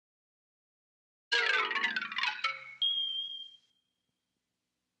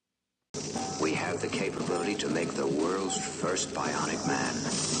have the capability to make the world's first bionic man.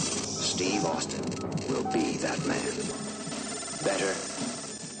 Steve Austin will be that man. Better,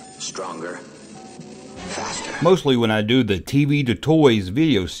 stronger, faster. Mostly when I do the TV to Toys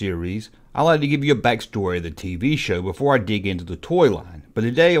video series, I like to give you a backstory of the TV show before I dig into the toy line. But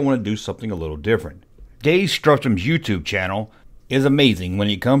today I want to do something a little different. Dave Sundstrom's YouTube channel is amazing when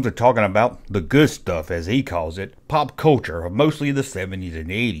it comes to talking about the good stuff, as he calls it, pop culture of mostly the 70s and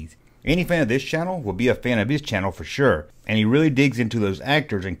 80s. Any fan of this channel will be a fan of his channel for sure, and he really digs into those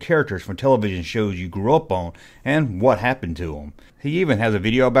actors and characters from television shows you grew up on and what happened to them. He even has a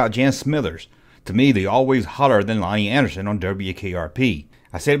video about Jan Smithers. To me, they're always hotter than Lonnie Anderson on WKRP.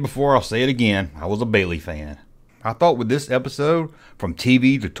 I said it before, I'll say it again, I was a Bailey fan. I thought with this episode, from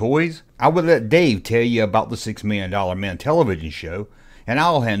TV to toys, I would let Dave tell you about the $6 Million Man television show, and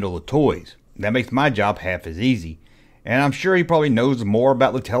I'll handle the toys. That makes my job half as easy, and I'm sure he probably knows more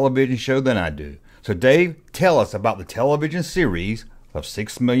about the television show than I do. So Dave, tell us about the television series of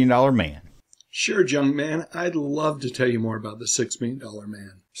 $6 Million Man. Sure, Junkman, I'd love to tell you more about the $6 Million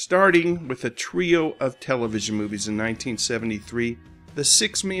Man. Starting with a trio of television movies in 1973, The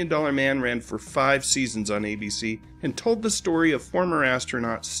 $6 Million Man ran for 5 seasons on ABC and told the story of former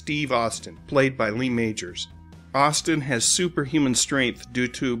astronaut Steve Austin, played by Lee Majors. Austin has superhuman strength due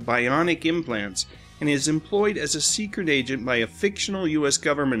to bionic implants and is employed as a secret agent by a fictional U.S.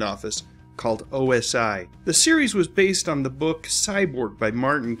 government office called OSI. The series was based on the book Cyborg by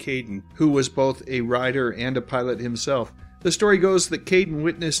Martin Caidin, who was both a writer and a pilot himself. The story goes that Caidin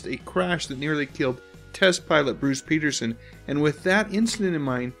witnessed a crash that nearly killed test pilot Bruce Peterson, and with that incident in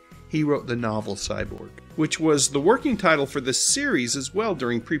mind, he wrote the novel Cyborg, which was the working title for the series as well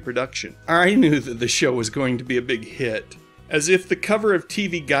during pre-production. I knew that the show was going to be a big hit. As if the cover of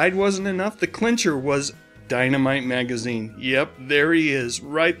TV Guide wasn't enough, the clincher was Dynamite magazine. Yep, there he is,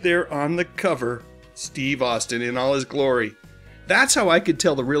 right there on the cover, Steve Austin in all his glory. That's how I could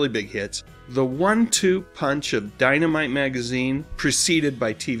tell the really big hits. The 1-2 punch of Dynamite magazine, preceded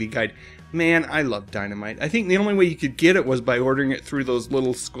by TV Guide. Man, I love Dynamite. I think the only way you could get it was by ordering it through those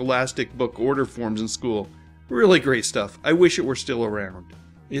little Scholastic book order forms in school. Really great stuff. I wish it were still around.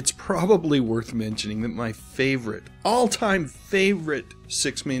 It's probably worth mentioning that my favorite, all-time favorite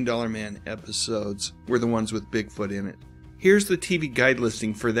 $6 Million Man episodes were the ones with Bigfoot in it. Here's the TV Guide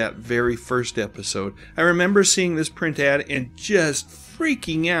listing for that very first episode. I remember seeing this print ad and just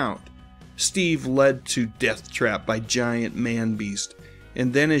freaking out. Steve led to death trap by giant man beast.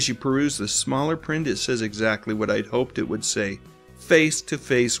 And then as you peruse the smaller print, it says exactly what I'd hoped it would say. Face to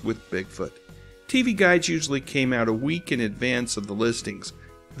face with Bigfoot. TV Guides usually came out a week in advance of the listings.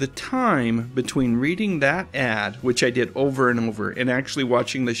 The time between reading that ad, which I did over and over, and actually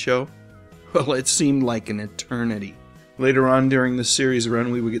watching the show, well, it seemed like an eternity. Later on during the series run,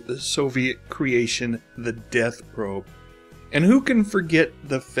 we would get the Soviet creation, the Death Probe. And who can forget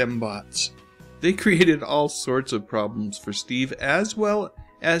the Fembots? They created all sorts of problems for Steve, as well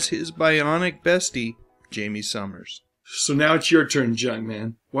as his bionic bestie, Jamie Summers. So now it's your turn,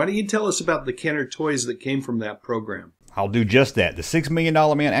 Junkman. Why don't you tell us about the Kenner toys that came from that program? I'll do just that. The $6 Million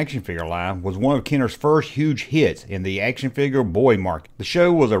Man action figure line was one of Kenner's first huge hits in the action figure boy market. The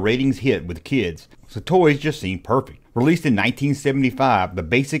show was a ratings hit with kids, so toys just seemed perfect. Released in 1975, the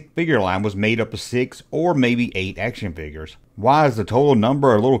basic figure line was made up of 6 or maybe 8 action figures. Why is the total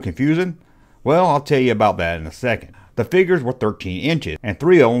number a little confusing? Well, I'll tell you about that in a second. The figures were 13 inches, and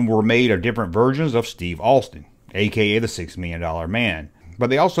 3 of them were made of different versions of Steve Austin, aka the $6 Million Man. But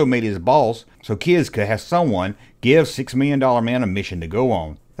they also made his boss, so kids could have someone give $6 Million Man a mission to go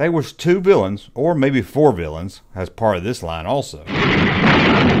on. There was 2 villains, or maybe 4 villains, as part of this line also.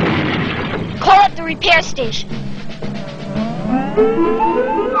 Call up the repair station.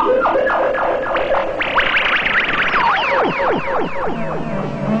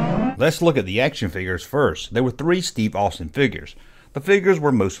 Let's look at the action figures first. There were 3 Steve Austin figures. The figures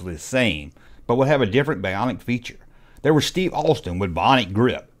were mostly the same, but would have a different bionic feature. There was Steve Austin with bionic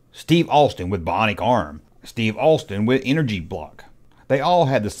grip, Steve Austin with bionic arm, Steve Austin with energy block. They all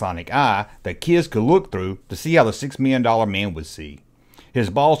had the sonic eye that kids could look through to see how the $6 Million Man would see. His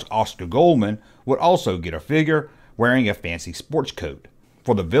boss, Oscar Goldman, would also get a figure wearing a fancy sports coat.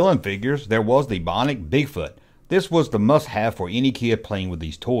 For the villain figures, there was the bionic Bigfoot. This was the must-have for any kid playing with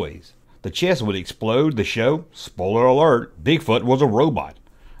these toys. The chest would explode the show. Spoiler alert, Bigfoot was a robot.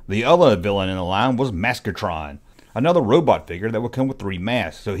 The other villain in the line was Maskatron, another robot figure that would come with 3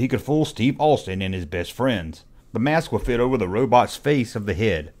 masks so he could fool Steve Austin and his best friends. The mask would fit over the robot's face of the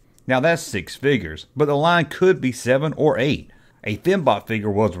head. Now that's 6 figures, but the line could be 7 or 8. A Fembot figure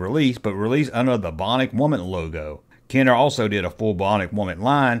was released, but released under the Bionic Woman logo. Kenner also did a full Bionic Woman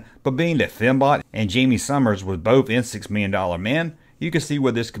line, but being that Fembot and Jamie Summers was both in $6 Million Man, you can see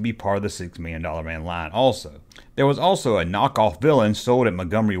where this could be part of the $6 Million Man line also. There was also a knockoff villain sold at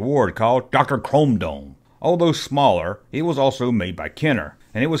Montgomery Ward called Dr. Chrome Dome. Although smaller, it was also made by Kenner,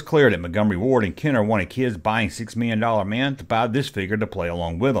 and it was clear that Montgomery Ward and Kenner wanted kids buying $6 Million Man to buy this figure to play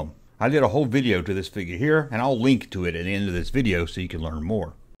along with them. I did a whole video to this figure here, and I'll link to it at the end of this video so you can learn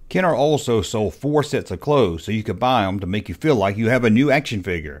more. Kenner also sold 4 sets of clothes so you could buy them to make you feel like you have a new action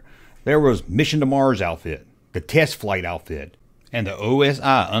figure. There was Mission to Mars outfit, the Test Flight outfit, and the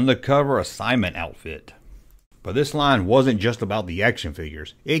OSI Undercover Assignment outfit. But this line wasn't just about the action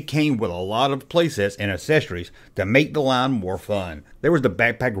figures. It came with a lot of playsets and accessories to make the line more fun. There was the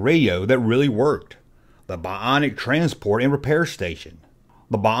backpack radio that really worked, the Bionic Transport and Repair Station,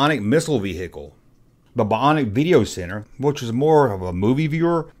 the Bionic Missile Vehicle, the Bionic Video Center, which was more of a movie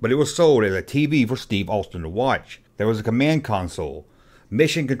viewer, but it was sold as a TV for Steve Austin to watch. There was a command console,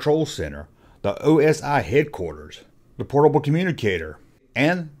 Mission Control Center, the OSI headquarters, the portable communicator,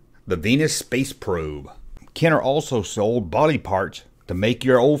 and the Venus Space Probe. Kenner also sold body parts to make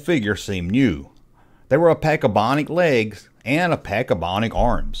your old figure seem new. There were a pack of Bionic legs and a pack of Bionic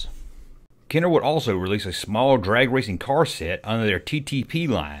arms. Kenner would also release a small drag racing car set under their TTP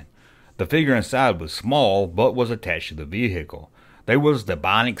line. The figure inside was small, but was attached to the vehicle. There was the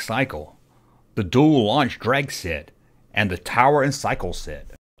Bionic Cycle, the dual launch drag set, and the Tower and Cycle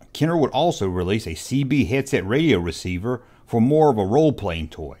set. Kenner would also release a CB headset radio receiver for more of a role-playing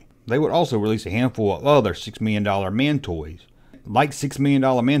toy. They would also release a handful of other $6 Million Man toys, like $6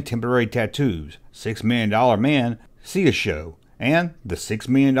 Million Man temporary tattoos, $6 Million Man see a show, and the $6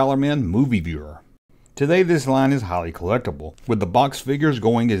 Million Man movie viewer. Today this line is highly collectible, with the box figures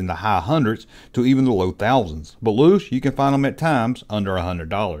going in the high hundreds to even the low thousands, but loose you can find them at times under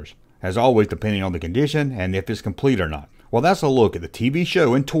 $100, as always depending on the condition and if it's complete or not. Well, that's a look at the TV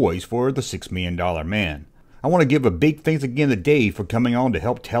show and toys for the $6 Million Man. I want to give a big thanks again to Dave for coming on to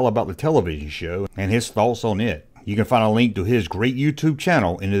help tell about the television show and his thoughts on it. You can find a link to his great YouTube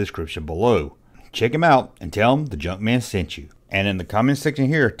channel in the description below. Check him out and tell him the Junkman sent you. And in the comments section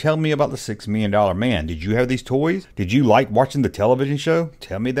here, tell me about the $6 Million Man. Did you have these toys? Did you like watching the television show?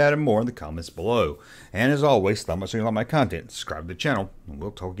 Tell me that and more in the comments below. And as always, thumbs up so you like my content, subscribe to the channel, and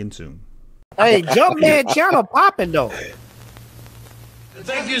we'll talk again soon. Hey, Junkman channel popping though.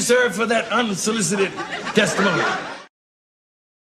 Thank you, sir, for that unsolicited testimony.